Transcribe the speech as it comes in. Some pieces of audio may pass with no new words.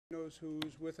knows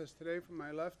who's with us today. From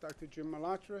my left, Dr. Jim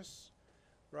Malatras,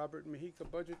 Robert Mejica,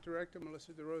 Budget Director,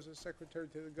 Melissa DeRosa, Secretary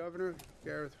to the Governor,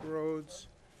 Gareth Rhodes,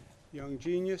 young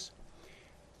genius.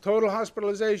 Total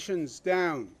hospitalizations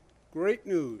down. Great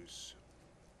news.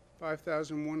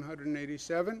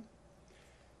 5,187.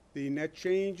 The net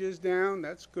change is down.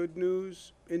 That's good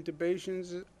news.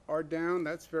 Intubations are down.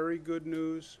 That's very good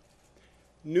news.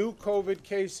 New COVID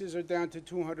cases are down to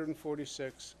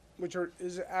 246, which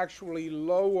is actually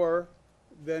lower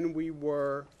than we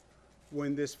were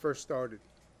when this first started.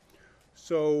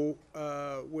 So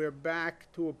we're back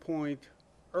to a point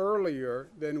earlier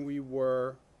than we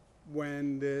were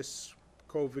when this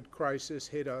COVID crisis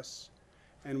hit us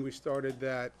and we started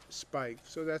that spike.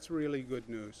 So that's really good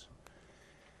news.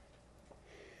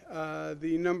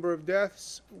 The number of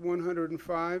deaths,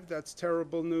 105. That's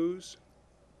terrible news.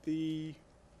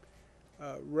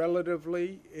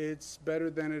 Relatively, it's better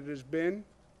than it has been.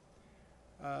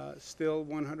 Still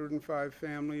 105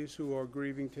 families who are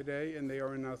grieving today, and they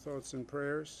are in our thoughts and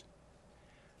prayers.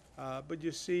 But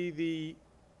you see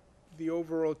the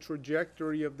overall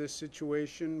trajectory of this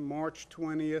situation, March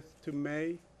 20th to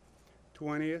May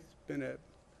 20th, been a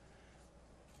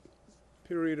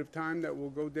period of time that will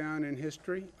go down in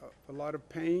history. A lot of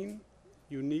pain,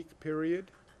 unique period,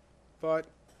 but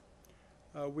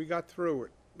we got through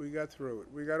it. We got through it.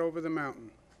 We got over the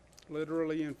mountain,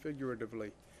 literally and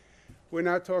figuratively. We're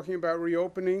now talking about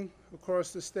reopening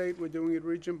across the state. We're doing it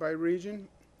region by region.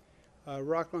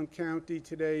 Rockland County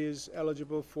today is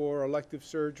eligible for elective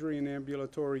surgery and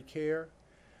ambulatory care.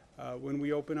 When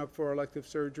we open up for elective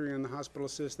surgery in the hospital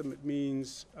system, it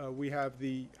means we have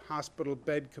the hospital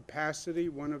bed capacity.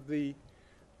 One of the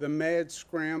mad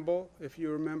scramble, if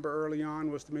you remember early on,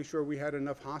 was to make sure we had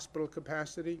enough hospital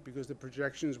capacity because the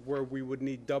projections were we would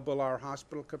need double our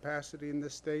hospital capacity in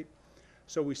this state.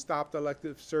 So we stopped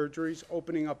elective surgeries.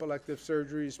 Opening up elective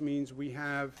surgeries means we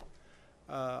have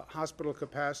hospital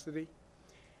capacity.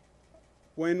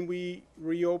 When we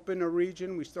reopen a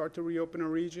region, we start to reopen a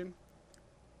region,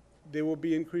 there will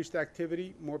be increased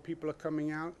activity. More people are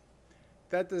coming out.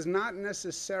 That does not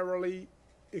necessarily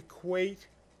equate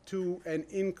to an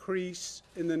increase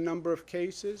in the number of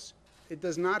cases. It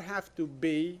does not have to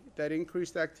be that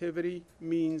increased activity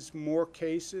means more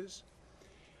cases.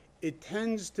 It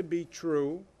tends to be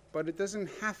true, but it doesn't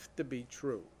have to be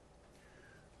true.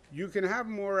 You can have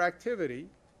more activity,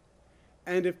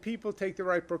 and if people take the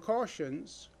right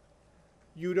precautions,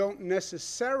 you don't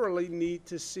necessarily need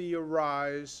to see a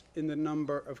rise in the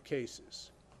number of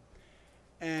cases.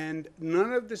 And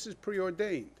none of this is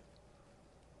preordained.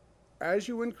 As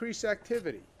you increase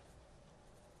activity,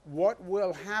 what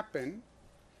will happen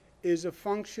is a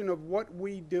function of what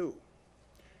we do.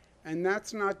 And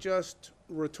that's not just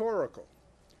rhetorical.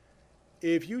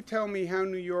 If you tell me how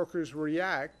New Yorkers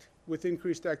react with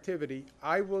increased activity,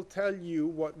 I will tell you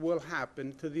what will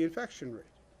happen to the infection rate.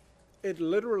 It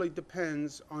literally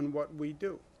depends on what we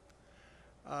do.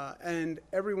 And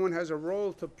everyone has a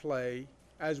role to play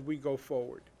as we go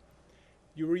forward.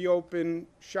 You reopen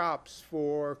shops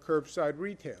for curbside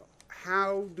retail.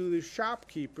 How do the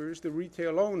shopkeepers, the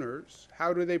retail owners,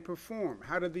 how do they perform?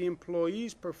 How do the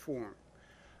employees perform?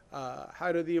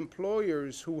 How do the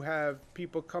employers who have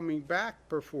people coming back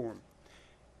perform?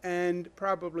 And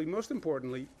probably most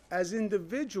importantly, as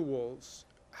individuals,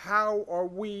 how are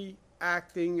we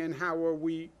acting and how are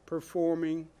we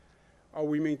performing? Are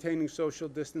we maintaining social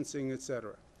distancing,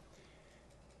 etc.?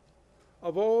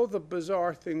 Of all the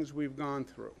bizarre things we've gone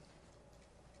through,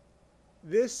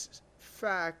 this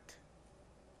fact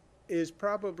is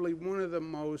probably one of the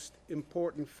most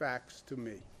important facts to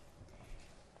me.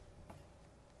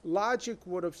 Logic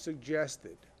would have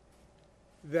suggested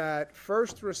that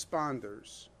first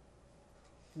responders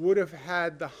would have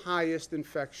had the highest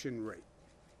infection rate,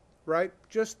 right?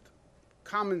 Just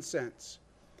common sense.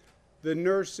 The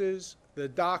nurses, the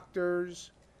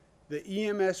doctors, the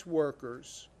EMS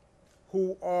workers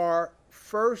who are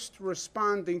first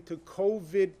responding to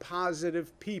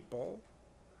COVID-positive people,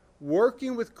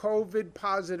 working with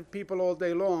COVID-positive people all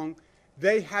day long,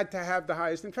 they had to have the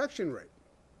highest infection rate,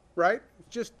 right?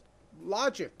 Just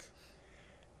logic.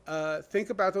 Think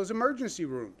about those emergency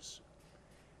rooms.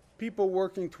 People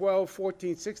working 12,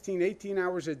 14, 16, 18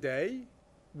 hours a day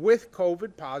with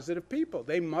COVID-positive people.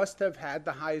 They must have had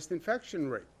the highest infection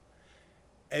rate.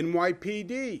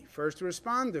 NYPD, first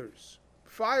responders,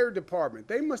 fire department,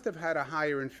 they must have had a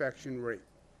higher infection rate.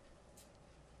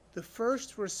 The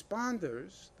first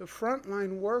responders, the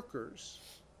frontline workers,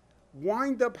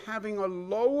 wind up having a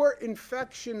lower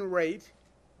infection rate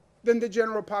than the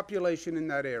general population in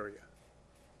that area.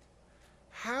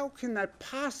 How can that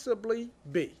possibly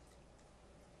be?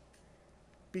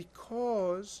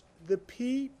 Because the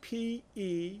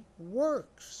PPE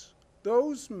works.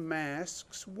 Those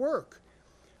masks work.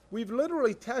 We've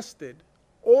literally tested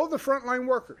all the frontline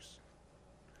workers,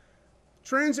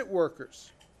 transit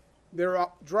workers. They're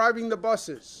driving the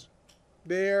buses.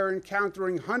 They're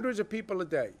encountering hundreds of people a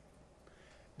day.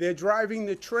 They're driving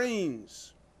the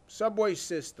trains, subway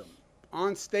system,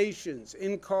 on stations,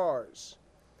 in cars.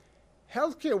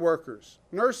 Healthcare workers,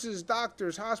 nurses,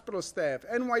 doctors, hospital staff,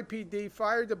 NYPD,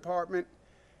 fire department,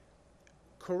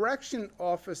 correction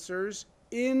officers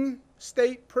in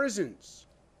state prisons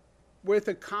with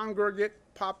a congregate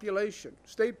population,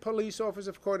 state police, office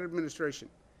of court administration.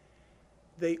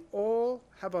 They all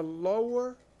have a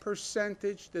lower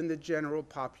percentage than the general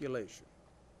population.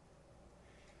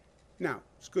 Now,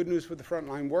 it's good news for the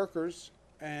frontline workers,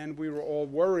 and we were all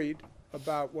worried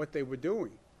about what they were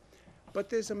doing. But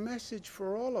there's a message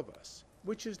for all of us,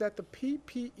 which is that the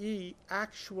PPE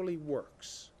actually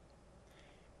works.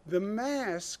 The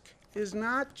mask is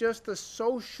not just a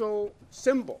social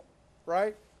symbol,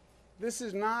 right? This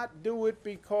is not do it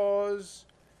because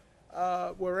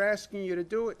we're asking you to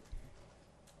do it.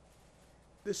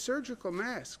 The surgical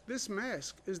mask, this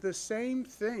mask is the same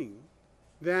thing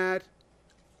that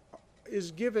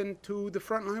is given to the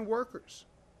frontline workers.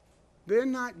 They're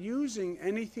not using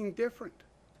anything different.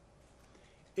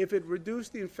 If it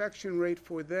reduced the infection rate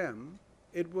for them,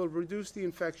 it will reduce the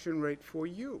infection rate for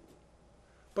you.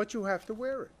 But you have to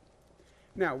wear it.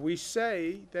 Now, we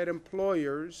say that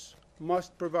employers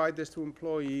must provide this to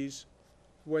employees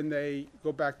when they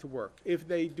go back to work. If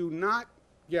they do not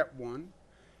get one,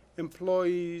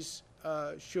 employees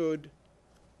should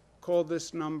call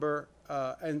this number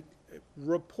and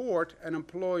report an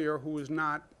employer who is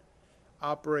not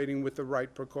operating with the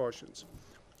right precautions.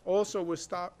 Also, we're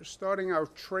starting our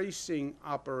tracing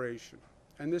operation,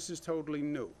 and this is totally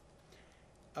new.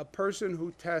 A person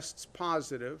who tests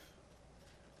positive,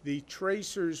 the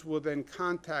tracers will then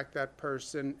contact that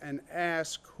person and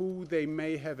ask who they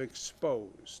may have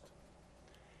exposed.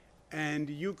 And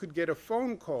you could get a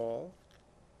phone call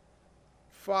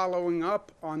following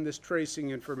up on this tracing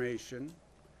information,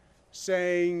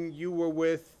 saying you were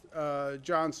with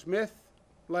John Smith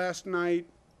last night.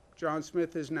 John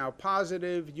Smith is now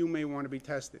positive. You may want to be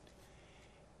tested.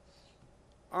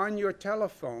 On your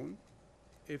telephone,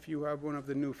 if you have one of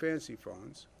the new fancy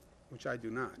phones, which I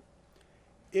do not,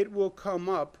 it will come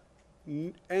up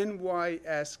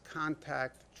NYS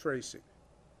contact tracing.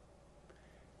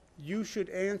 You should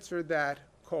answer that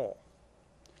call.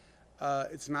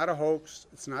 It's not a hoax.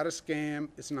 It's not a scam.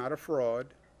 It's not a fraud.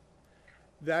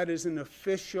 That is an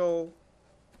official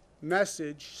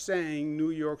message saying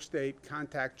New York State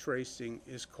contact tracing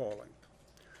is calling.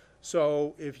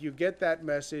 So if you get that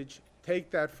message,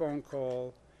 take that phone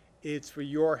call. It's for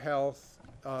your health.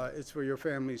 It's for your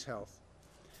family's health.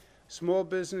 Small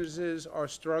businesses are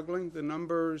struggling. The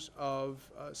numbers of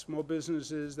small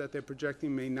businesses that they're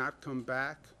projecting may not come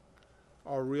back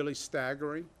are really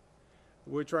staggering.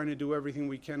 We're trying to do everything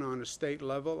we can on a state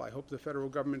level. I hope the federal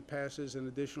government passes an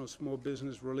additional small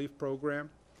business relief program.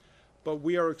 But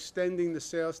we are extending the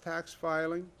sales tax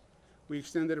filing. We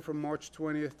extended it from March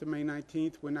 20th to May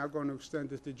 19th. We're now going to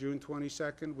extend it to June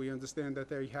 22nd. We understand that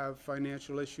they have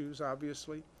financial issues,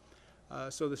 obviously.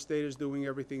 So the state is doing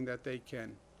everything that they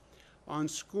can. On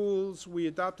schools, we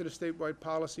adopted a statewide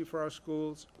policy for our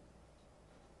schools.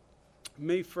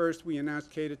 May 1st, we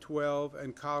announced K-12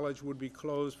 and college would be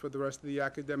closed for the rest of the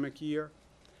academic year.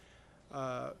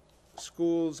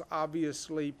 Schools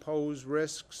obviously pose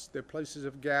risks. They're places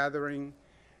of gathering.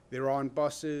 They're on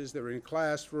buses. They're in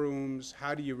classrooms.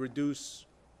 How do you reduce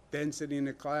density in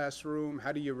a classroom?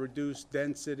 How do you reduce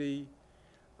density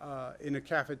in a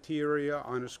cafeteria,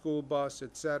 on a school bus,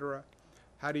 etc.?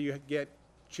 How do you get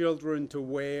children to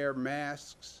wear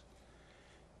masks?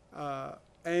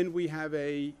 And we have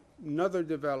another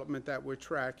development that we're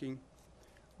tracking,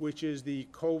 which is the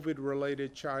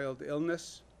COVID-related child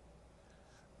illness.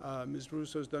 Ms.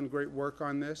 Russo's done great work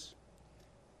on this.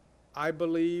 I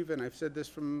believe, and I've said this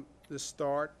from the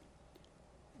start,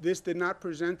 this did not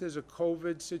present as a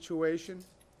COVID situation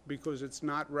because it's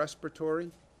not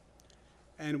respiratory.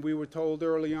 And we were told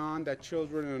early on that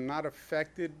children are not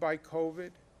affected by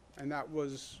COVID, and that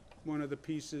was one of the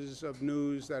pieces of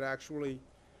news that actually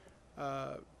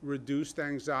reduced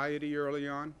anxiety early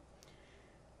on.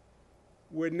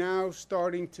 We're now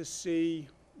starting to see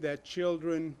that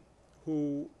children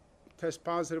who test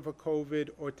positive for COVID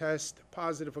or test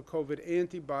positive for COVID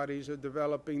antibodies are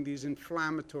developing these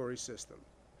inflammatory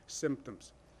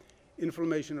symptoms.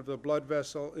 Inflammation of the blood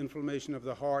vessel, inflammation of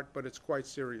the heart, but it's quite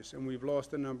serious, and we've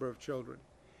lost a number of children.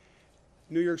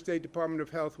 New York State Department of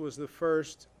Health was the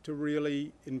first to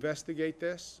really investigate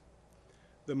this.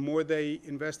 The more they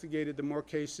investigated, the more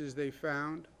cases they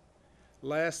found.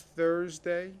 Last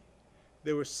Thursday,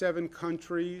 there were 7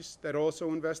 countries that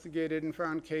also investigated and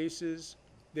found cases.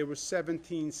 There were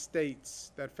 17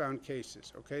 states that found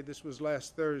cases, okay? This was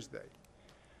last Thursday.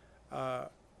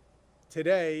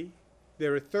 Today,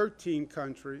 there are 13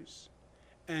 countries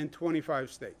and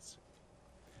 25 states.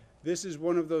 This is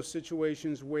one of those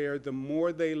situations where the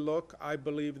more they look, I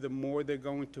believe the more they're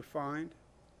going to find.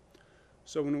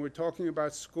 So when we're talking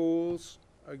about schools,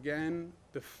 again,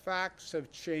 the facts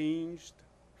have changed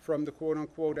from the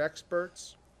quote-unquote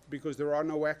experts, because there are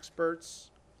no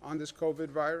experts on this COVID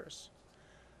virus.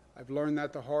 I've learned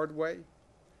that the hard way.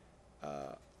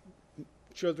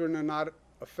 Children are not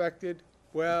affected.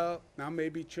 Well, now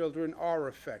maybe children are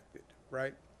affected,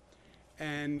 right?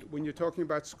 And when you're talking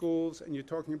about schools and you're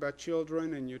talking about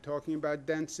children and you're talking about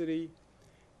density,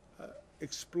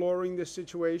 exploring the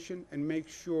situation and making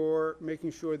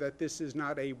sure that this is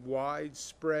not a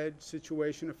widespread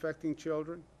situation affecting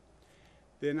children.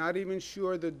 They're not even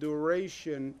sure the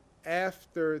duration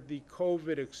after the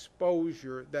COVID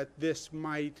exposure that this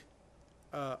might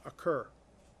occur,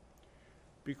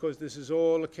 because this is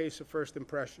all a case of first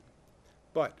impression.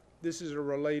 But this is a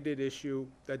related issue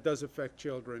that does affect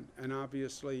children, and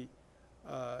obviously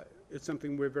it's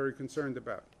something we're very concerned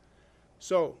about.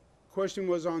 So, question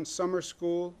was on summer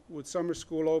school. Would summer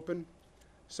school open?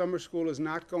 Summer school is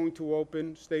not going to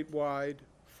open statewide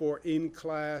for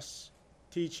in-class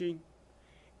teaching.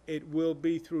 It will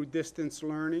be through distance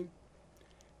learning,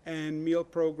 and meal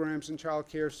programs and child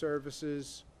care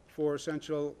services for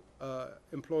essential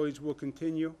employees will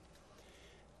continue.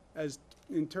 As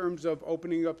in terms of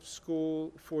opening up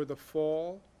school for the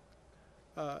fall,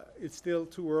 it's still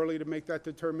too early to make that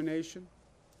determination.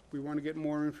 We want to get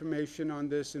more information on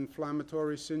this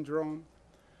inflammatory syndrome.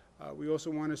 We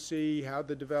also want to see how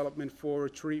the development for a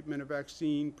treatment, a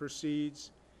vaccine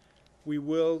proceeds. We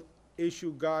will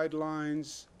issue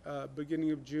guidelines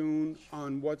beginning of June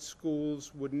on what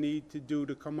schools would need to do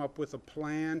to come up with a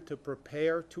plan to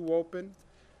prepare to open.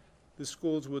 The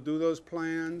schools will do those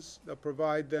plans. They'll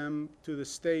provide them to the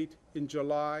state in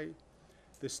July.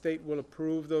 The state will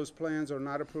approve those plans or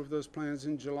not approve those plans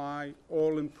in July,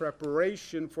 all in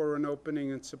preparation for an opening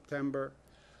in September.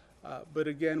 But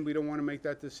again, we don't want to make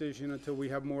that decision until we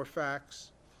have more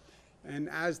facts. And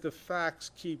as the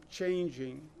facts keep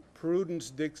changing,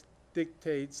 prudence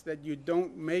dictates that you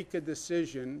don't make a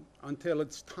decision until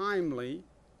it's timely,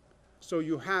 so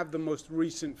you have the most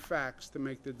recent facts to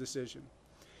make the decision.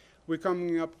 We're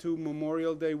coming up to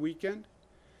Memorial Day weekend.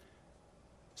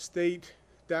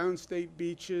 Downstate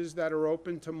beaches that are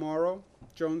open tomorrow: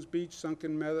 Jones Beach,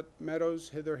 Sunken Meadows,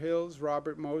 Hither Hills,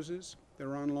 Robert Moses.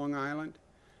 They're on Long Island.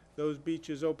 Those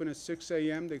beaches open at 6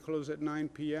 a.m. They close at 9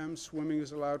 p.m. Swimming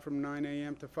is allowed from 9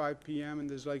 a.m. to 5 p.m. And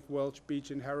there's Lake Welch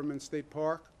Beach and Harriman State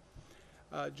Park.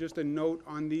 Just a note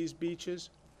on these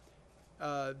beaches.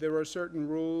 There are certain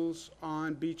rules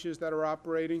on beaches that are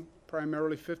operating,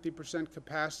 primarily 50%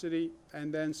 capacity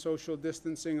and then social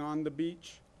distancing on the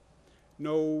beach.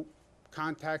 No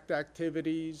contact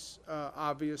activities,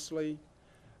 obviously.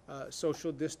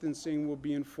 Social distancing will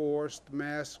be enforced.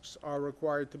 Masks are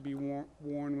required to be worn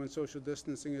when social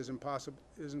distancing isn't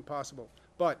possible.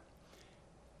 But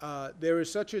there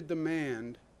is such a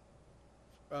demand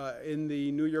in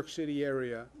the New York City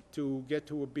area to get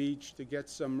to a beach, to get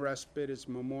some respite. It's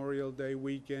Memorial Day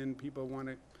weekend. People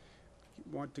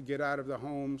want to get out of their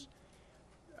homes.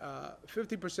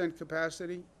 50%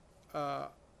 capacity.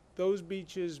 Those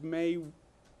beaches may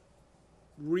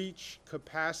reach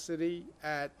capacity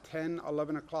at 10,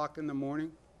 11 o'clock in the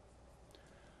morning.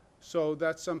 So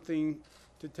that's something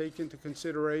to take into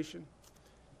consideration.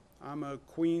 I'm a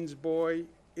Queens boy.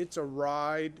 It's a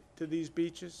ride to these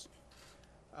beaches.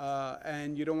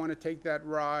 And you don't want to take that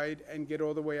ride and get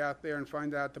all the way out there and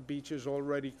find out the beach is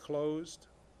already closed.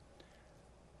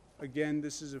 Again,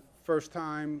 this is a first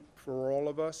time for all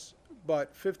of us,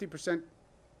 but 50%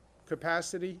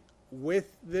 capacity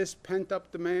with this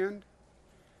pent-up demand,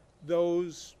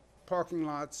 those parking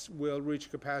lots will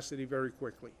reach capacity very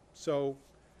quickly. So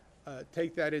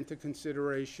take that into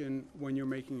consideration when you're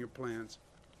making your plans.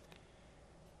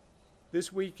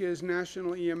 This week is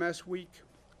National EMS Week,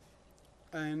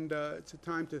 and it's a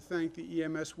time to thank the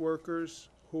EMS workers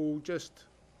who just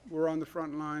were on the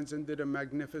front lines and did a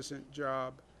magnificent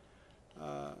job.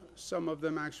 Some of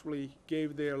them actually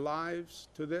gave their lives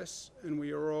to this, and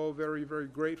we are all very, very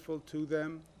grateful to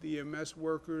them, the EMS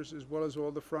workers as well as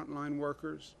all the frontline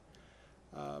workers.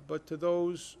 But to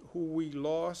those who we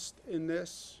lost in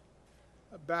this,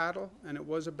 a battle, and it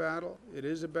was a battle. It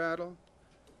is a battle.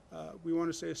 We want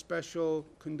to say a special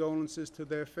condolences to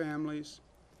their families.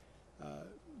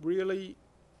 Really,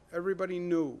 everybody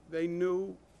knew. They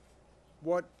knew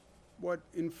what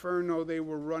inferno they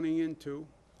were running into,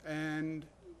 and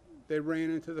they ran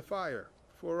into the fire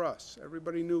for us.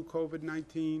 Everybody knew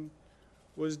COVID-19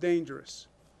 was dangerous,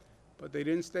 but they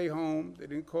didn't stay home. They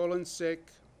didn't call in sick.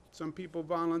 Some people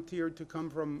volunteered to come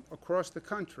from across the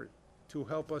country to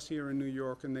help us here in New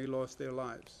York, and they lost their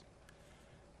lives.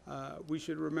 We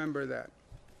should remember that.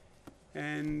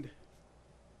 And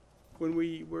when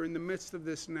we're in the midst of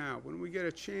this now, when we get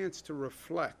a chance to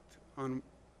reflect on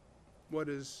what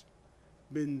has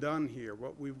been done here,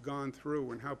 what we've gone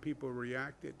through, and how people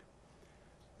reacted,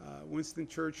 Winston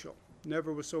Churchill,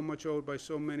 never was so much owed by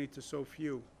so many to so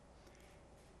few.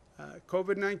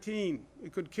 COVID-19,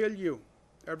 it could kill you.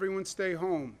 Everyone stay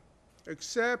home,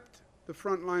 except the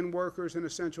frontline workers and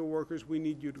essential workers. We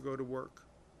need you to go to work.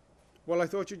 Well, I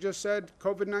thought you just said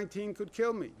COVID-19 could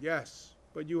kill me. Yes,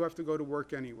 but you have to go to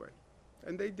work anyway.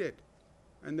 And they did.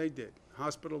 And they did.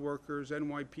 Hospital workers,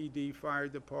 NYPD, fire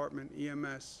department,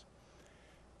 EMS,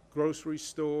 grocery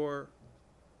store,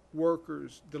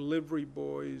 workers, delivery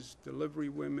boys, delivery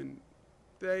women,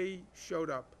 they showed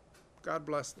up. God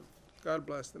bless them. God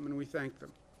bless them, and we thank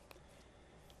them.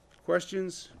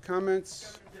 Questions,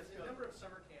 comments? There's a number of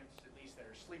summer camps, at least that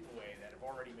are sleepaway, that have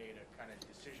already made a kind of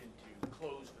decision to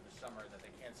close for the summer, that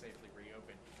they can't safely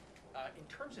reopen. In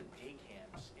terms of day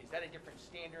camps, is that a different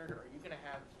standard, or are you going to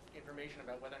have information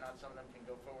about whether or not some of them can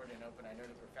go forward and open? I know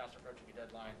that we're fast approaching a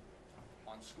deadline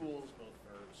on schools, both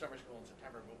for summer school in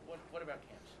September, but what about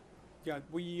camps? Yeah,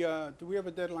 do we have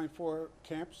a deadline for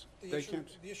camps, day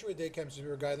camps? The issue with day camps is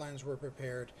our guidelines were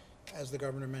prepared, as the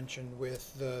governor mentioned,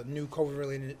 with the new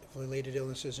COVID-related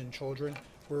illnesses in children.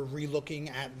 We're relooking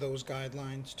at those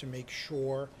guidelines to make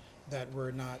sure that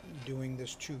we're not doing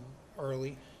this too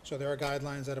early. So there are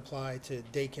guidelines that apply to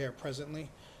daycare presently,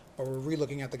 but we're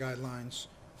relooking at the guidelines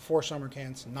for summer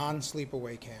camps,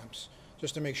 non-sleepaway camps,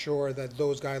 just to make sure that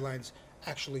those guidelines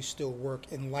actually still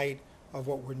work in light of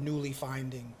what we're newly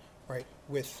finding, right,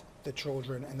 with the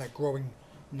children and that growing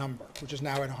number, which is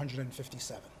now at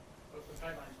 157. But the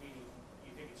guidelines meaning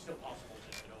you think it's still possible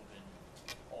just to open,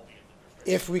 albeit the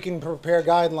restrictions? If we can prepare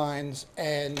guidelines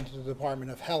and the Department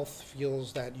of Health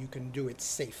feels that you can do it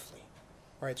safely,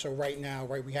 right? So right now,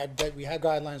 right, we had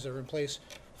guidelines that are in place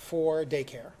for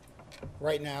daycare.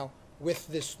 Right now, with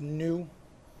this new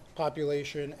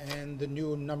population and the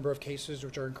new number of cases,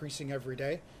 which are increasing every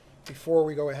day, before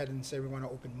we go ahead and say we want to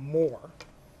open more,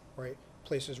 right,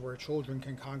 places where children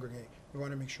can congregate, we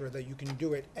want to make sure that you can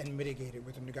do it and mitigate it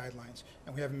within the guidelines,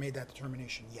 and we haven't made that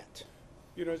determination yet.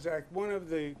 You know, Zach, one of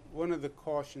the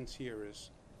cautions here is,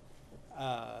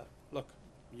 look,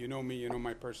 you know me, you know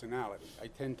my personality. I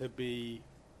tend to be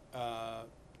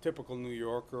typical New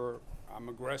Yorker. I'm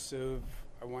aggressive.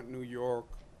 I want New York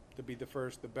to be the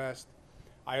first, the best.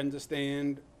 I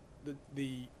understand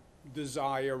the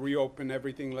desire, reopen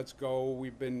everything, let's go.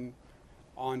 We've been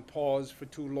on pause for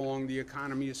too long. The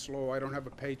economy is slow. I don't have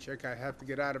a paycheck. I have to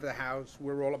get out of the house.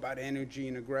 We're all about energy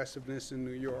and aggressiveness in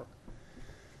New York.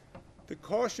 The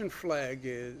caution flag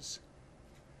is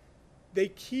they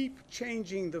keep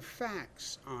changing the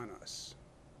facts on us.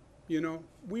 You know,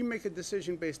 we make a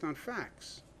decision based on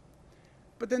facts.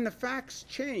 But then the facts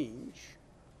change,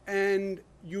 and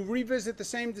you revisit the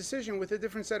same decision with a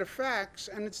different set of facts,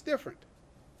 and it's different.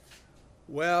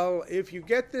 Well, if you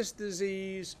get this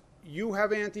disease, you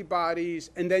have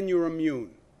antibodies, and then you're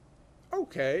immune.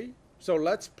 Okay, so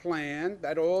let's plan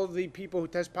that all the people who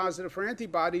test positive for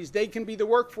antibodies, they can be the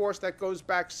workforce that goes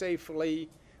back safely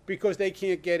because they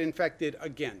can't get infected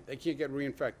again. They can't get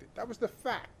reinfected. That was the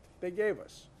fact they gave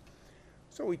us.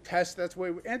 So we test, that's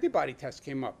why antibody tests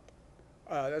came up.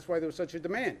 That's why there was such a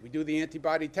demand. We do the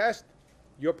antibody test.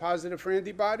 You're positive for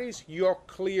antibodies. You're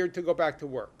cleared to go back to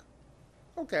work.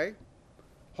 Okay.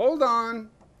 Hold on.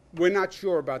 We're not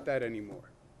sure about that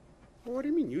anymore. Well, what do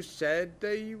you mean? You said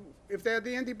if they had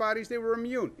the antibodies, they were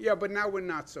immune. Yeah, but now we're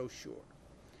not so sure.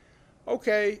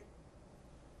 Okay.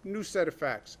 New set of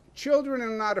facts. Children are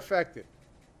not affected.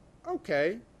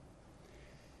 Okay.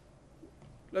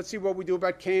 Let's see what we do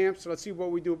about camps. Let's see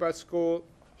what we do about school.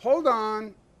 Hold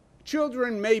on.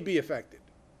 Children may be affected.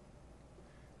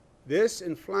 This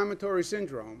inflammatory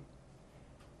syndrome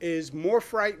is more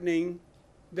frightening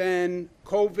than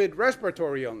COVID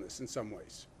respiratory illness in some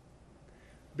ways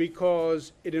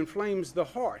because it inflames the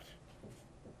heart.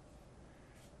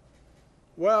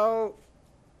 Well,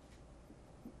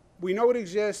 we know it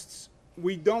exists.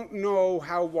 We don't know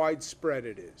how widespread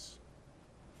it is.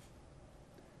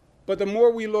 But the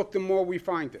more we look, the more we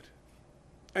find it.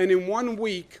 And in 1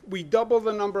 week, we double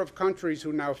the number of countries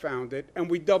who now found it, and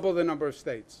we double the number of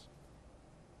states.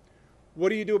 What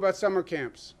do you do about summer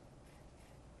camps?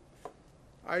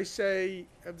 I say,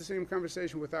 have the same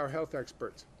conversation with our health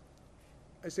experts.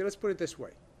 I say, let's put it this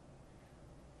way.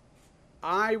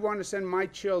 I want to send my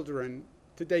children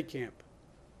to day camp.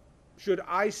 Should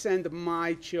I send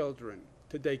my children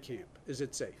to day camp? Is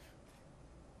it safe?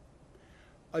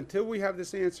 Until we have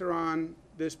this answer on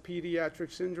this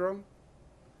pediatric syndrome,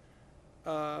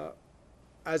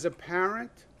 as a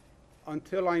parent,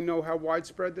 until I know how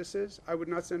widespread this is, I would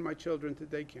not send my children to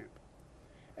day camp.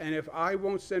 And if I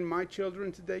won't send my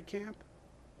children to day camp,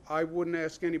 I wouldn't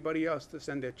ask anybody else to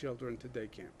send their children to day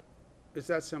camp. It's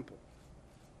that simple.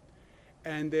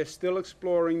 And they're still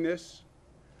exploring this.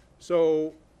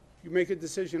 So you make a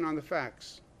decision on the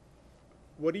facts.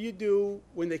 What do you do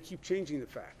when they keep changing the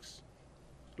facts?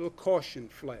 A little caution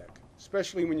flag,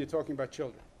 especially when you're talking about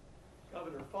children.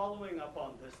 Governor, following up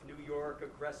on this New York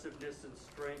aggressiveness and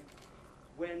strength,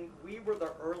 when we were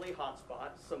the early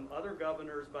hotspot, some other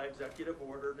governors by executive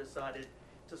order decided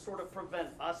to sort of prevent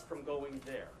us from going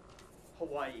there.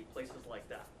 Hawaii, places like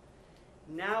that.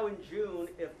 Now in June,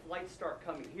 if flights start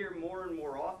coming here more and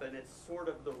more often, it's sort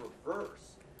of the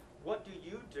reverse. What do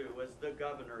you do as the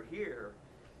governor here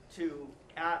to,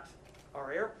 at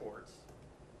our airports,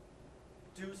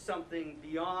 do something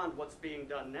beyond what's being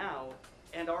done now?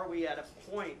 And are we at a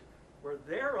point where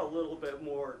they're a little bit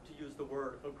more, to use the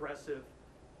word, aggressive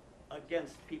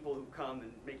against people who come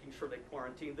and making sure they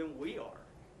quarantine than we are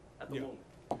at the moment?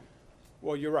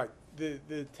 Well, you're right.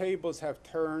 The tables have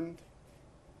turned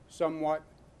somewhat.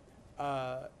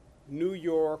 New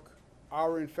York,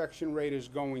 our infection rate is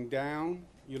going down.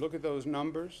 You look at those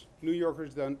numbers. New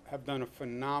Yorkers have done a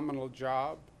phenomenal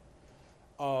job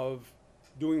of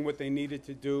doing what they needed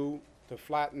to do to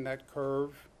flatten that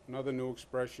curve. Another new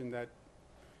expression that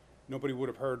nobody would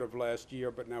have heard of last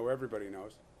year, but now everybody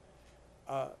knows.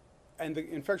 And the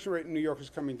infection rate in New York is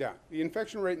coming down. The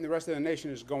infection rate in the rest of the nation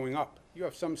is going up. You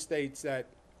have some states that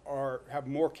have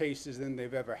more cases than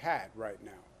they've ever had right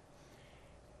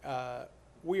now.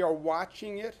 We are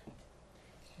watching it.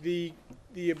 The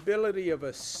ability of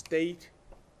a state,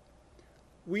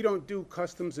 we don't do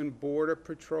Customs and Border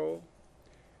Patrol.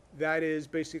 That is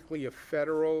basically a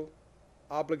federal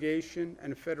obligation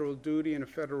and a federal duty and a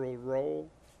federal role.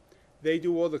 They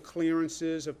do all the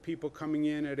clearances of people coming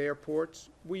in at airports.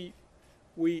 We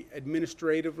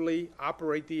administratively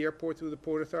operate the airport through the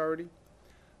Port Authority,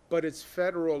 but it's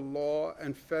federal law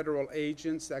and federal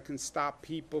agents that can stop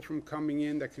people from coming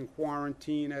in, that can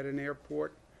quarantine at an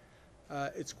airport.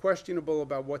 It's questionable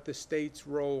about what the state's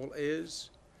role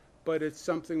is, but it's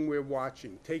something we're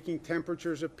watching. Taking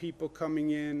temperatures of people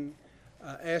coming in,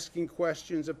 asking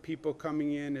questions of people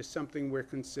coming in is something we're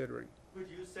considering. Would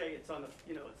you say it's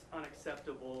it's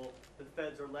unacceptable, the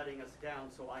feds are letting us down,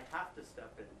 so I have to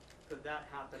step in? Could that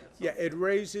happen at some point? Yeah, it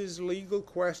raises legal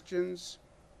questions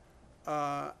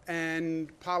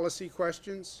and policy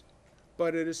questions,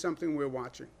 but it is something we're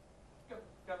watching.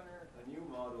 Governor, A new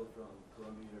model from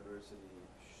Columbia University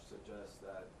suggests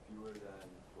that fewer than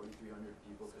 4,300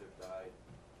 people could have died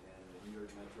in the New York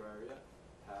metro area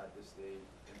had the state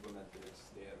implemented its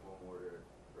stay-at-home order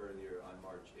earlier on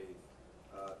March 8th.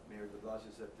 Mayor de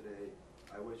Blasio said today,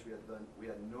 "I wish we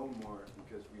had known more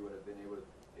because we would have been able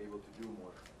to do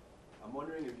more." I'm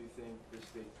wondering if you think the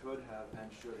state could have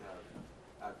and should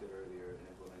have acted earlier in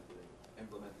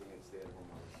implementing its stay-at-home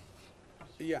order.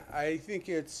 Yeah, I think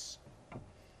it's,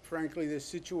 frankly, the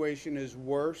situation is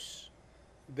worse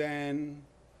than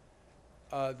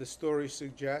the story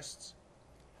suggests.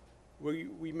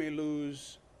 We may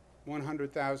lose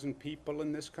 100,000 people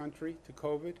in this country to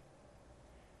COVID.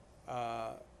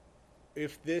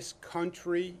 If this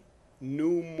country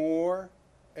knew more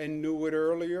and knew it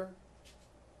earlier,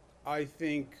 I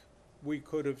think we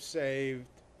could have saved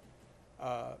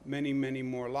many, many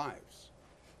more lives.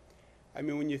 I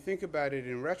mean, when you think about it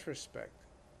in retrospect,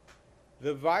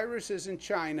 the virus is in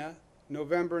China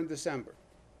November and December.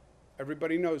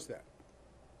 Everybody knows that.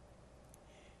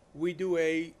 We do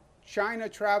a China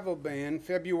travel ban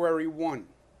February 1.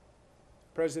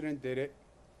 President did it.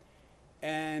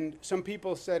 And some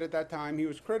people said at that time he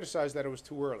was criticized that it was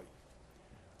too early.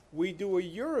 We do a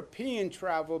European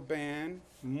travel ban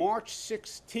March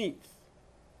 16th.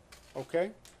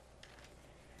 Okay?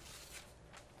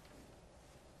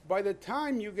 By the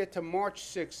time you get to March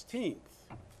 16th,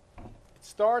 it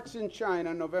starts in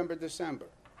China November, December.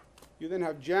 You then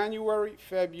have January,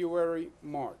 February,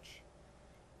 March.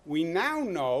 We now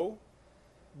know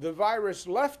the virus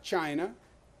left China,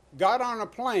 got on a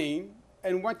plane,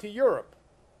 and went to Europe.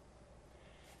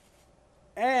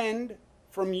 And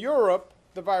From Europe,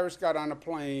 the virus got on a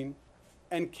plane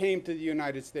and came to the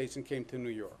United States and came to New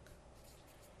York.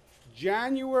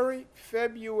 January,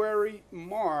 February,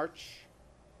 March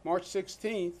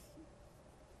 16th,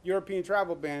 European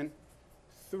travel ban,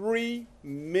 3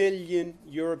 million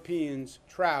Europeans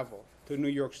traveled to New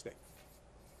York State.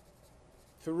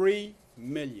 3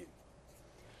 million.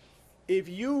 If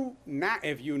you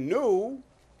knew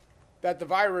that the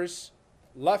virus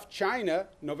left China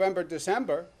November,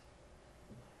 December,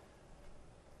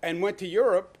 and went to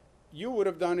Europe, you would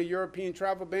have done a European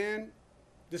travel ban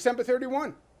December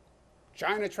 31.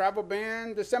 China travel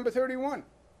ban December 31.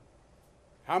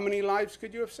 How many lives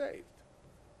could you have saved?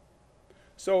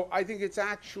 So I think it's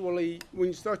actually, when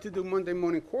you start to do Monday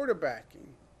morning quarterbacking,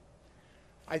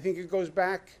 I think it goes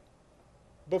back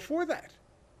before that.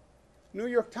 New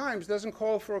York Times doesn't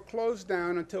call for a close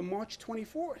down until March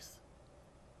 24th.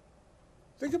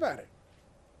 Think about it.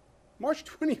 March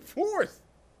 24th.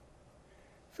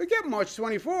 Forget March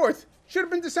 24th. Should have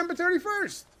been December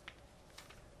 31st.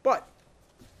 But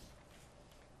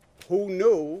who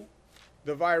knew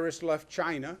the virus left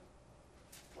China?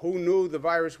 Who knew the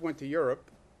virus went to Europe?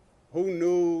 Who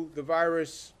knew the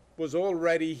virus was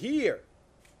already here?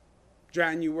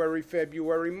 January,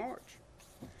 February, March.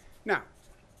 Now,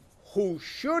 who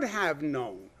should have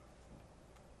known?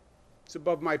 It's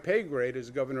above my pay grade as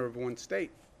governor of one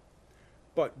state.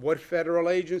 But what federal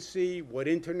agency, what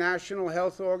international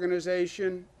health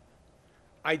organization,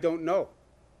 I don't know.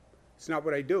 It's not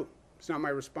what I do. It's not my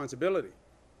responsibility.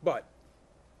 But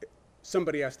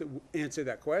somebody has to answer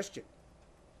that question.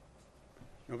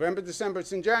 November, December,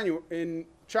 it's in January in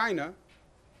China.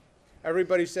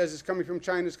 Everybody says it's coming from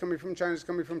China, it's coming from China, it's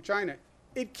coming from China.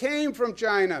 It came from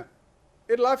China.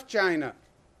 It left China.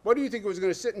 What do you think, it was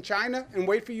going to sit in China and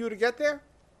wait for you to get there?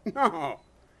 No.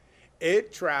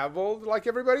 It traveled like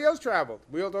everybody else traveled.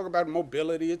 We all talk about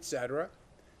mobility, etc.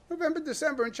 November,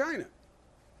 December in China.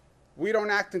 We don't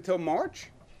act until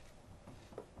March?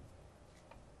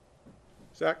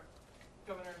 Zach?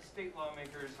 Governor, state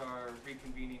lawmakers are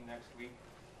reconvening next week.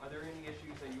 Are there any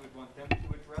issues that you would want them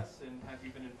to address, and have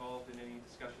you been involved in any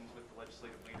discussions with the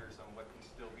legislative leaders on what can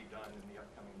still be done in the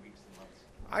upcoming weeks and months?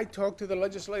 I talk to the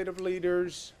legislative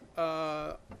leaders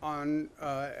on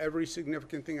every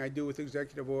significant thing I do with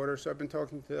executive order, so I've been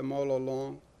talking to them all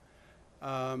along.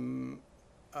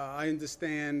 I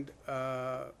understand,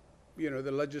 the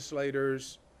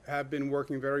legislators have been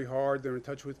working very hard. They're in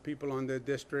touch with people on their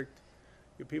district.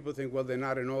 People think, well, they're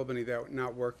not in Albany, they're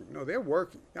not working. No, they're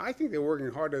working. I think they're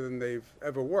working harder than they've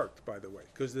ever worked, by the way,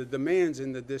 because the demands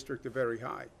in the district are very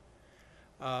high.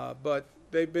 But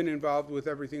they've been involved with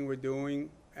everything we're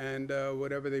doing, and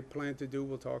whatever they plan to do,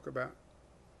 we'll talk about.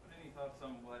 But any thoughts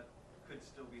on what could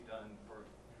still be done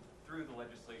through the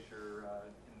legislature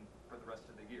for the rest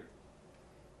of the year?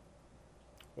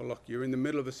 Well, look, you're in the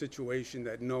middle of a situation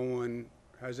that no one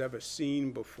has ever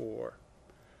seen before.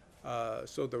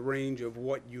 So the range of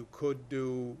what you could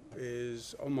do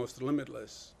is almost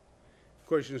limitless. The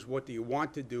question is, what do you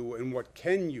want to do and what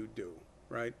can you do,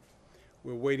 right?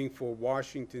 We're waiting for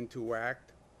Washington to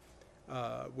act.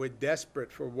 We're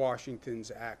desperate for Washington's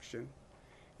action.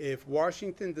 If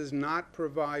Washington does not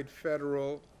provide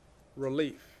federal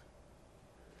relief,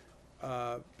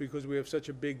 because we have such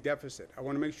a big deficit, I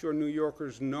want to make sure New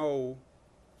Yorkers know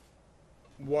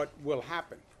what will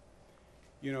happen.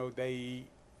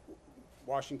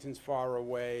 Washington's far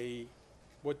away.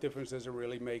 What difference does it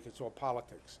really make? It's all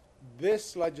politics.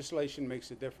 This legislation makes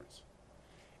a difference.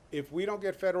 If we don't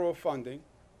get federal funding,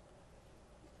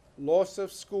 loss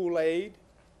of school aid,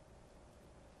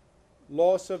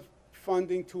 loss of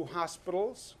funding to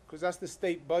hospitals, because that's the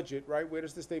state budget, right? Where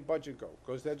does the state budget go?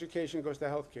 Goes to education, goes to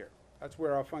health care. That's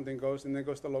where our funding goes, and then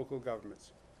goes to local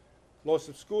governments. Loss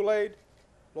of school aid,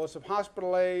 loss of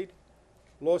hospital aid,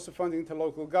 loss of funding to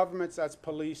local governments, that's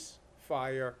police,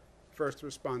 fire, first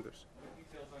responders. What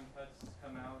details on cuts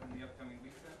come out in the upcoming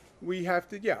weeks then? We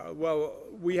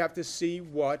have to see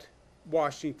what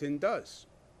Washington does.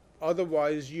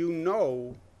 Otherwise, you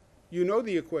know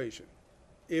the equation.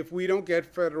 If we don't get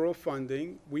federal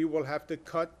funding, we will have to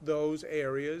cut those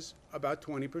areas about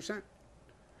 20%.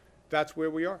 That's where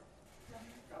we are.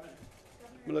 Governor,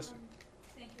 Melissa.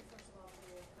 thank you first of all for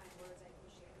your kind words. I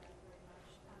appreciate that very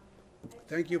much.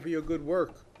 Thank you for your good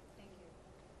work. Thank you.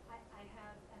 I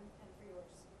have, and for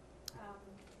yours.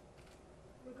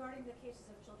 Regarding the cases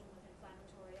of children with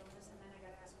inflammatory illness, and then I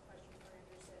got to ask a question for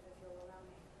Andrew Siff, if you'll allow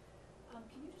me.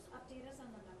 Can you just update us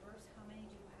on the numbers? How many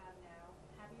do you have now?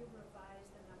 Have you revised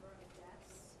the number of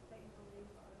deaths that you believe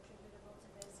are attributable to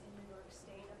this in New York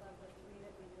State above the 3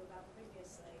 that we knew about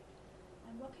previously?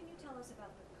 And what can you tell us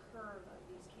about the curve of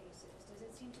these cases? Does it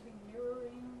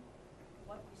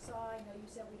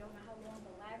don't know how long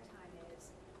the lag time is.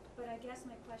 But I guess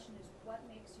my question is, what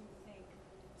makes you think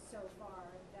so far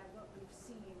that what we've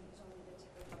seen is only the tip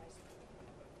of the iceberg?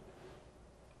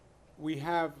 We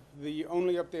have, the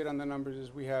only update on the numbers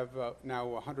is we have now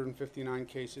 159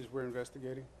 cases we're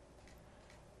investigating.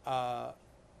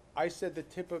 I said the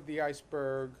tip of the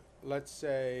iceberg, let's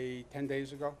say 10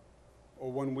 days ago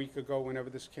or 1 week ago, whenever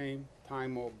this came.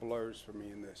 Time all blurs for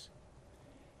me in this.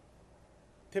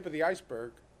 Tip of the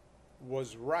iceberg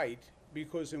was right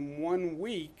because in 1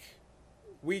 week,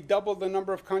 we doubled the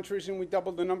number of countries and we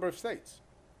doubled the number of states.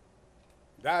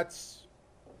 That's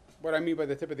what I mean by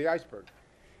the tip of the iceberg.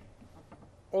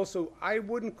 Also, I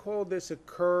wouldn't call this a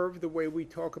curve the way we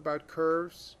talk about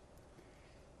curves.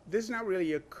 This is not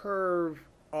really a curve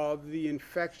of the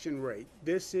infection rate.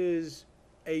 This is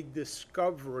a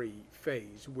discovery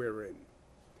phase we're in.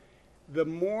 The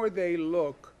more they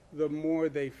look, the more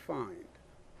they find,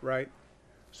 right?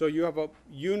 So you have a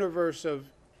universe of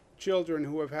children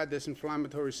who have had this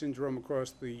inflammatory syndrome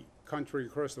across the country,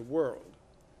 across the world.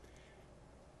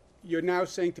 You're now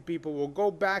saying to people, well,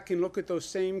 go back and look at those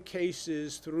same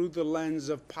cases through the lens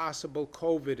of possible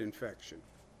COVID infection.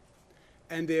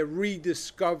 And they're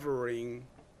rediscovering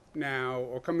now,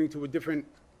 or coming to a different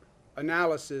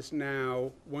analysis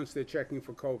now, once they're checking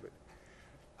for COVID.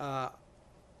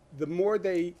 The more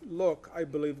they look, I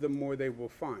believe, the more they will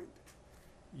find.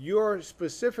 Your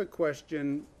specific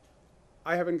question,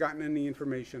 I haven't gotten any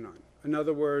information on. In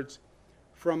other words,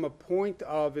 from a point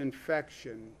of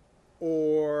infection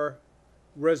or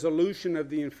resolution of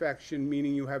the infection,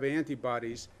 meaning you have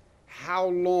antibodies, how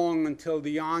long until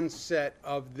the onset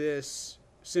of this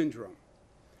syndrome?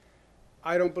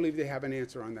 I don't believe they have an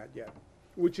answer on that yet,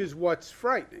 which is what's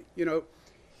frightening. You know,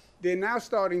 they're now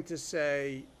starting to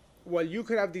say, well, you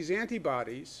could have these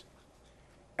antibodies,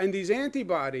 and these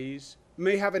antibodies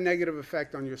may have a negative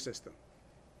effect on your system.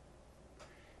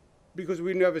 Because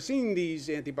we've never seen these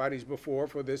antibodies before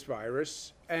for this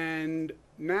virus, and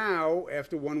now,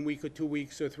 after 1 week or 2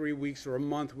 weeks or 3 weeks or a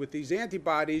month with these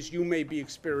antibodies, you may be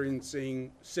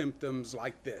experiencing symptoms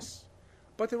like this.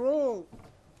 But they're all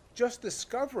just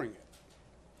discovering it.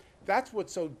 That's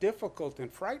what's so difficult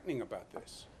and frightening about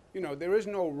this. You know, there is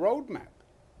no roadmap.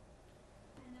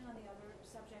 And then on the other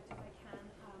subject, if I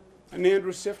can. An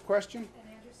Andrew Sif question?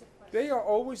 An Andrew Sif question. They are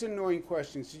always annoying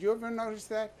questions. Did you ever notice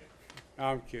that? No,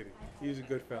 I'm kidding. He's a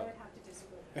good I fellow. would have to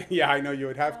disagree. Yeah, I know you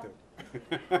would have to.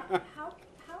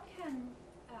 How can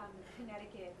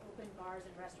Connecticut open bars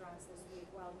and restaurants this week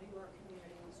while New York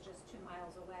communities just 2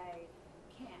 miles away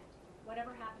can't?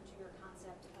 Whatever happened to your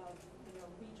concept of,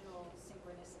 regional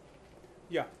synchronicity?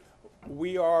 Yeah,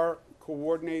 we are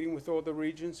coordinating with all the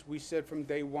regions. We said from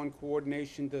day one,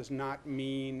 coordination does not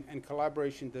mean, and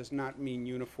collaboration does not mean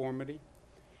uniformity.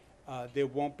 There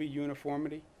won't be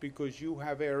uniformity because you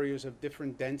have areas of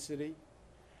different density.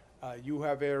 You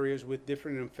have areas with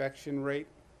different infection rate.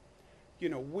 You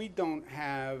know, we don't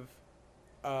have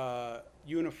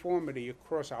uniformity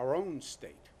across our own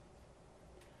state.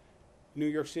 New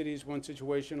York City is one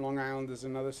situation, Long Island is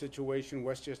another situation,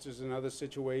 Westchester is another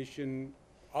situation.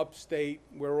 Upstate,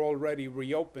 we're already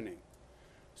reopening.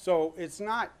 So it's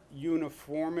not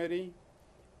uniformity,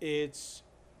 it's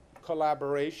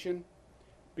collaboration,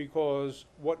 because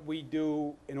what we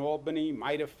do in Albany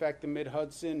might affect the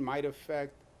Mid-Hudson, might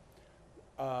affect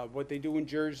what they do in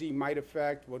Jersey, might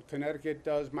affect what Connecticut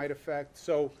does, might affect.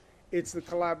 So it's the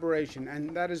collaboration,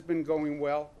 and that has been going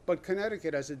well. But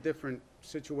Connecticut has a different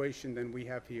situation than we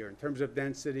have here in terms of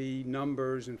density,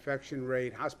 numbers, infection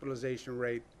rate, hospitalization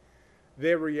rate.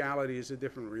 Their reality is a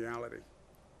different reality.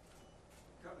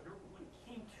 Governor, when it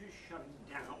came to shutting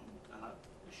down,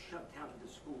 shut down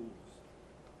the schools,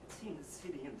 it seemed the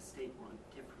city and the state were on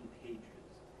different pages.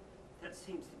 That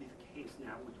seems to be the case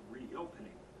now with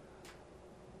reopening.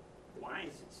 Why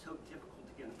is it so difficult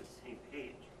to get on the same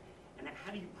page? And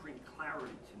how do you bring clarity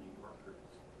to New Yorkers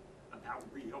about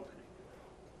reopening?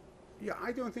 Yeah,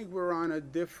 I don't think we're on a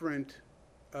different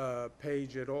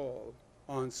page at all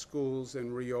on schools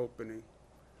and reopening.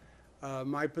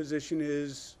 My position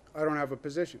is, I don't have a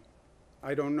position.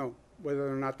 I don't know whether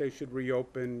or not they should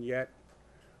reopen yet.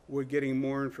 We're getting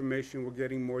more information, we're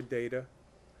getting more data,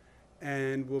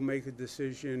 and we'll make a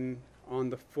decision on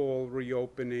the full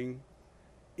reopening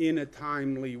in a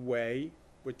timely way.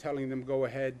 We're telling them, go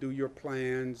ahead, do your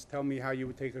plans, tell me how you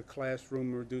would take a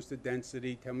classroom, reduce the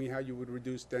density, tell me how you would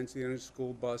reduce density on a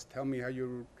school bus, tell me how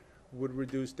you would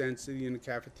reduce density in a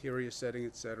cafeteria setting,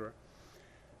 etc.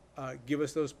 Give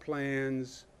us those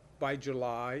plans by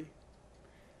July,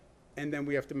 and then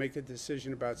we have to make a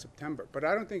decision about September. But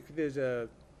I don't think there's a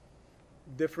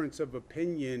difference of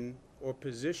opinion or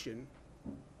position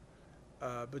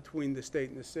between the state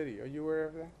and the city. Are you aware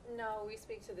of that? No, we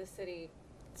speak to the city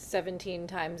 17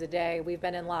 times a day. We've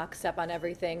been in lockstep on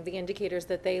everything. The indicators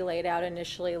that they laid out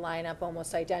initially line up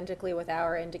almost identically with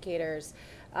our indicators.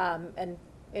 And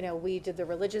you know, we did the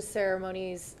religious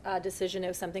ceremonies decision. It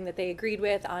was something that they agreed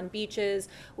with on beaches.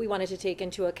 We wanted to take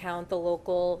into account the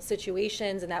local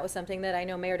situations, and that was something that I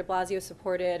know Mayor de Blasio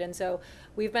supported. And so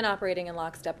we've been operating in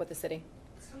lockstep with the city.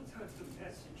 Sometimes the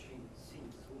messaging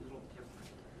seems a little different.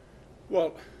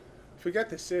 Well, forget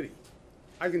the city.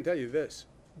 I can tell you this.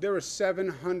 There are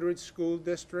 700 school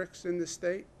districts in the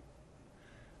state.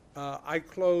 I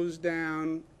closed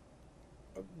down,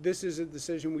 this is a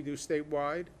decision we do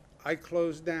statewide. I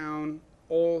closed down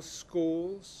all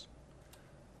schools.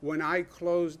 When I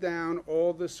closed down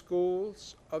all the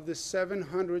schools of the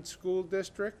 700 school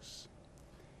districts,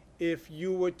 if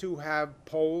you were to have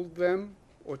polled them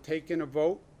or taken a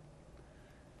vote,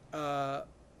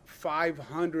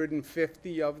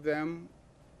 550 of them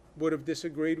would have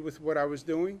disagreed with what I was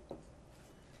doing.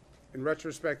 In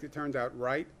retrospect, it turned out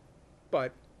right.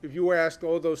 But if you asked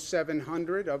all those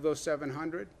 700, of those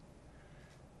 700,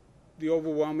 the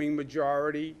overwhelming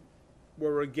majority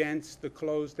were against the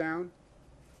close down.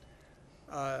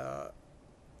 Now,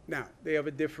 they have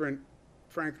a different,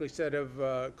 frankly, set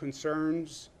of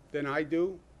concerns than I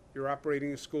do. You're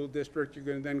operating a school district. You're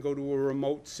going to then go to a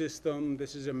remote system.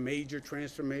 This is a major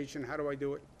transformation. How do I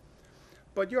do it?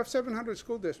 But you have 700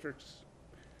 school districts.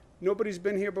 Nobody's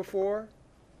been here before.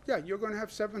 Yeah, you're going to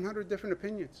have 700 different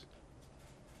opinions.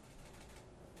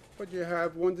 But you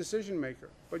have one decision maker.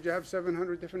 But you have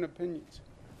 700 different opinions.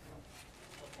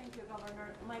 Thank you,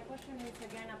 Governor. My question is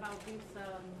again about this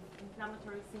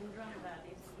inflammatory syndrome that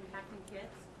is impacting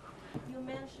kids. You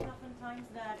mentioned oftentimes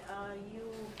that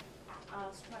you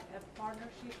struck a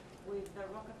partnership with the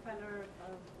Rockefeller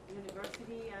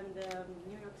University and the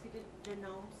New York City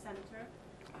Genome Center.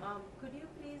 Could you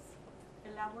please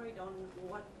elaborate on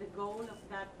what the goal of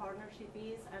that partnership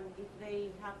is and if they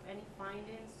have any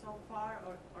findings so far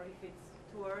or if it's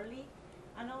too early?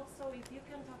 And also if you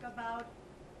can talk about,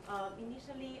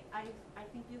 initially I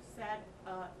think you said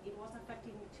it was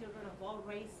affecting children of all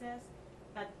races,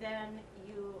 but then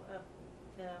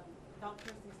the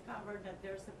doctors discovered that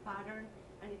there's a pattern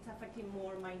and it's affecting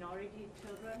more minority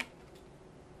children.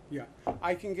 Yeah,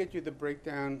 I can get you the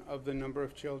breakdown of the number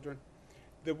of children.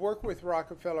 The work with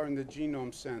Rockefeller and the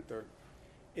Genome Center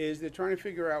is they're trying to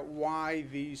figure out why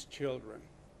these children.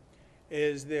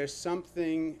 Is there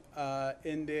something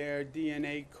in their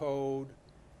DNA code?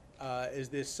 Is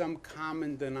there some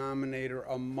common denominator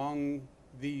among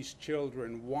these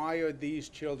children? Why are these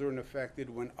children affected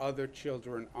when other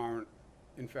children aren't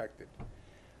infected?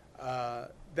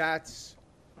 That's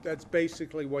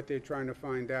basically what they're trying to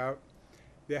find out.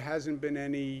 There hasn't been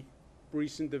any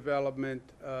recent development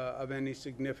of any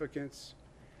significance.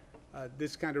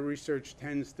 This kind of research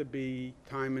tends to be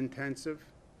time intensive,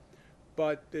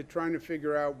 but they're trying to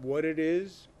figure out what it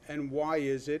is and why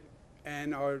is it,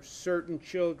 and are certain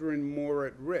children more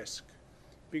at risk,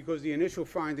 because the initial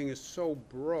finding is so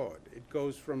broad. It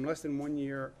goes from less than 1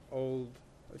 year old,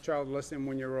 a child less than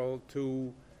 1 year old,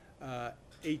 to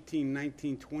 18,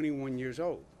 19, 21 years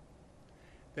old.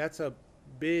 That's a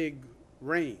big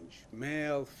range,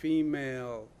 male,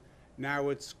 female. Now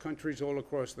it's countries all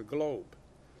across the globe.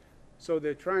 So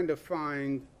they're trying to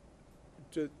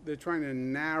they're trying to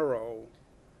narrow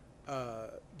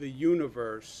the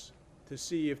universe to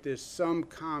see if there's some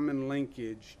common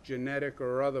linkage, genetic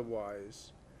or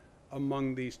otherwise,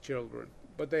 among these children.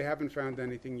 But they haven't found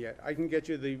anything yet. I can get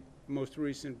you the most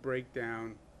recent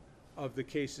breakdown of the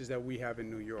cases that we have in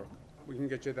New York. We can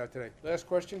get you that today. Last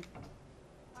question?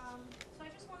 So I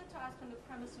just wanted to ask on the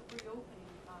premise of reopening.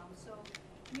 So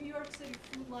New York City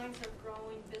food lines are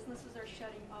growing, businesses are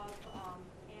shutting up,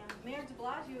 and Mayor de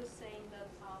Blasio is saying that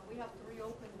we have to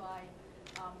reopen by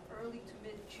early to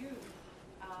mid-June.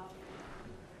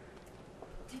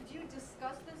 Did you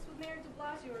discuss this with Mayor de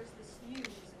Blasio, or is this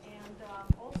news? And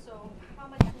also, how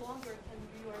much longer can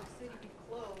New York City be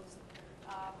closed?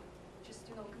 Just,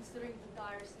 considering the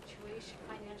dire situation,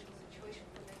 financial situation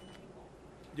for many people.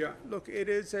 Yeah, look,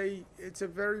 it's a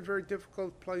very, very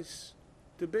difficult place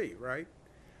to be, right?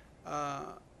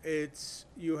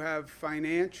 You have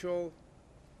financial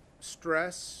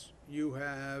stress, you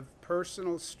have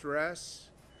personal stress.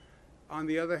 On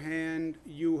the other hand,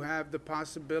 you have the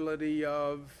possibility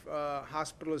of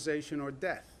hospitalization or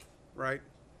death, right?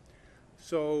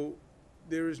 So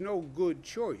there is no good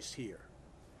choice here.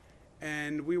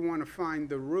 And we want to find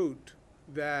the route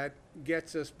that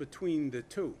gets us between the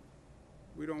two.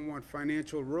 We don't want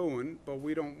financial ruin, but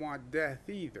we don't want death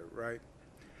either, right?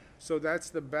 So that's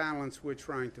the balance we're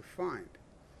trying to find.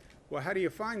 Well, how do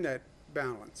you find that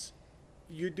balance?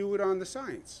 You do it on the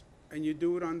science, and you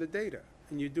do it on the data,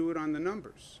 and you do it on the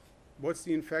numbers. What's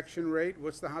the infection rate?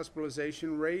 What's the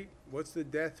hospitalization rate? What's the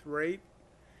death rate?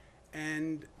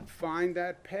 And find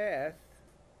that path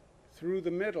through the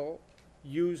middle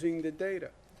using the data.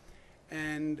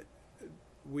 And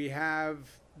we have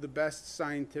the best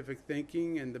scientific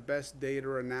thinking and the best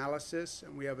data analysis,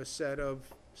 and we have a set of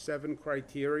 7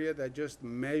 criteria that just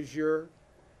measure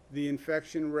the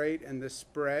infection rate and the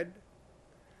spread,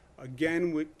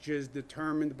 again, which is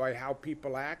determined by how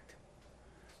people act.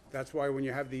 That's why when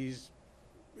you have these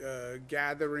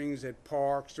gatherings at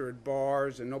parks or at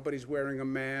bars and nobody's wearing a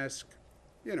mask,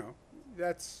 you know,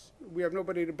 we have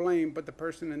nobody to blame but the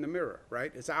person in the mirror,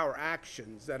 right? It's our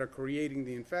actions that are creating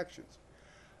the infections.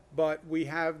 But we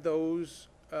have those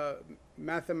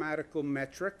mathematical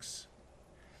metrics,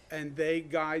 and they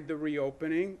guide the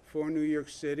reopening for New York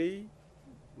City,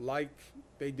 like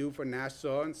they do for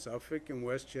Nassau and Suffolk and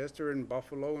Westchester and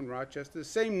Buffalo and Rochester.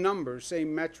 Same numbers,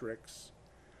 same metrics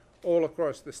all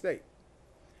across the state.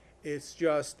 It's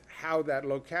just how that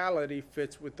locality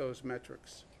fits with those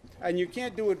metrics. And you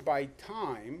can't do it by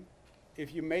time.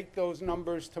 If you make those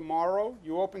numbers tomorrow,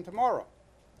 you open tomorrow.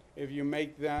 If you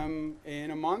make them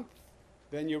in a month,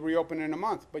 then you reopen in a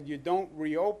month. But you don't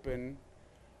reopen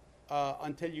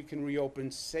until you can reopen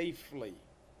safely.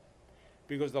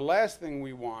 Because the last thing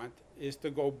we want is to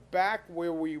go back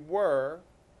where we were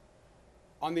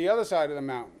on the other side of the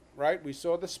mountain, right? We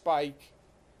saw the spike.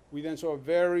 We then saw a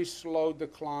very slow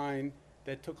decline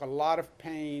that took a lot of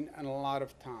pain and a lot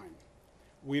of time.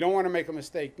 We don't want to make a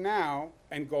mistake now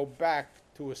and go back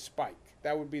to a spike.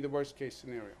 That would be the worst case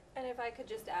scenario. And if I could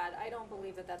just add, I don't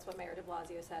believe that that's what Mayor de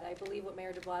Blasio said. I believe what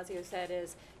Mayor de Blasio said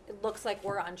is, it looks like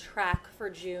we're on track for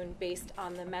June based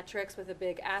on the metrics, with a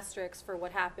big asterisk for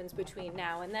what happens between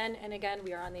now and then. And again,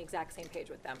 we are on the exact same page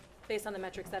with them. Based on the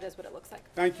metrics, that is what it looks like.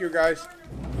 Thank you, guys.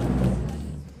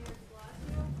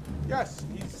 Yes,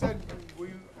 he said we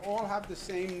all have the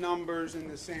same numbers and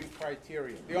the same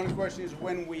criteria. The only question is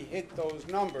when we hit those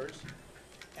numbers,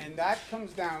 and that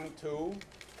comes down to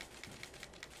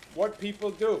what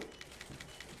people do.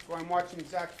 So I'm watching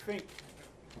Zach Fink.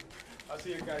 I'll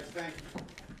see you guys. Thank you.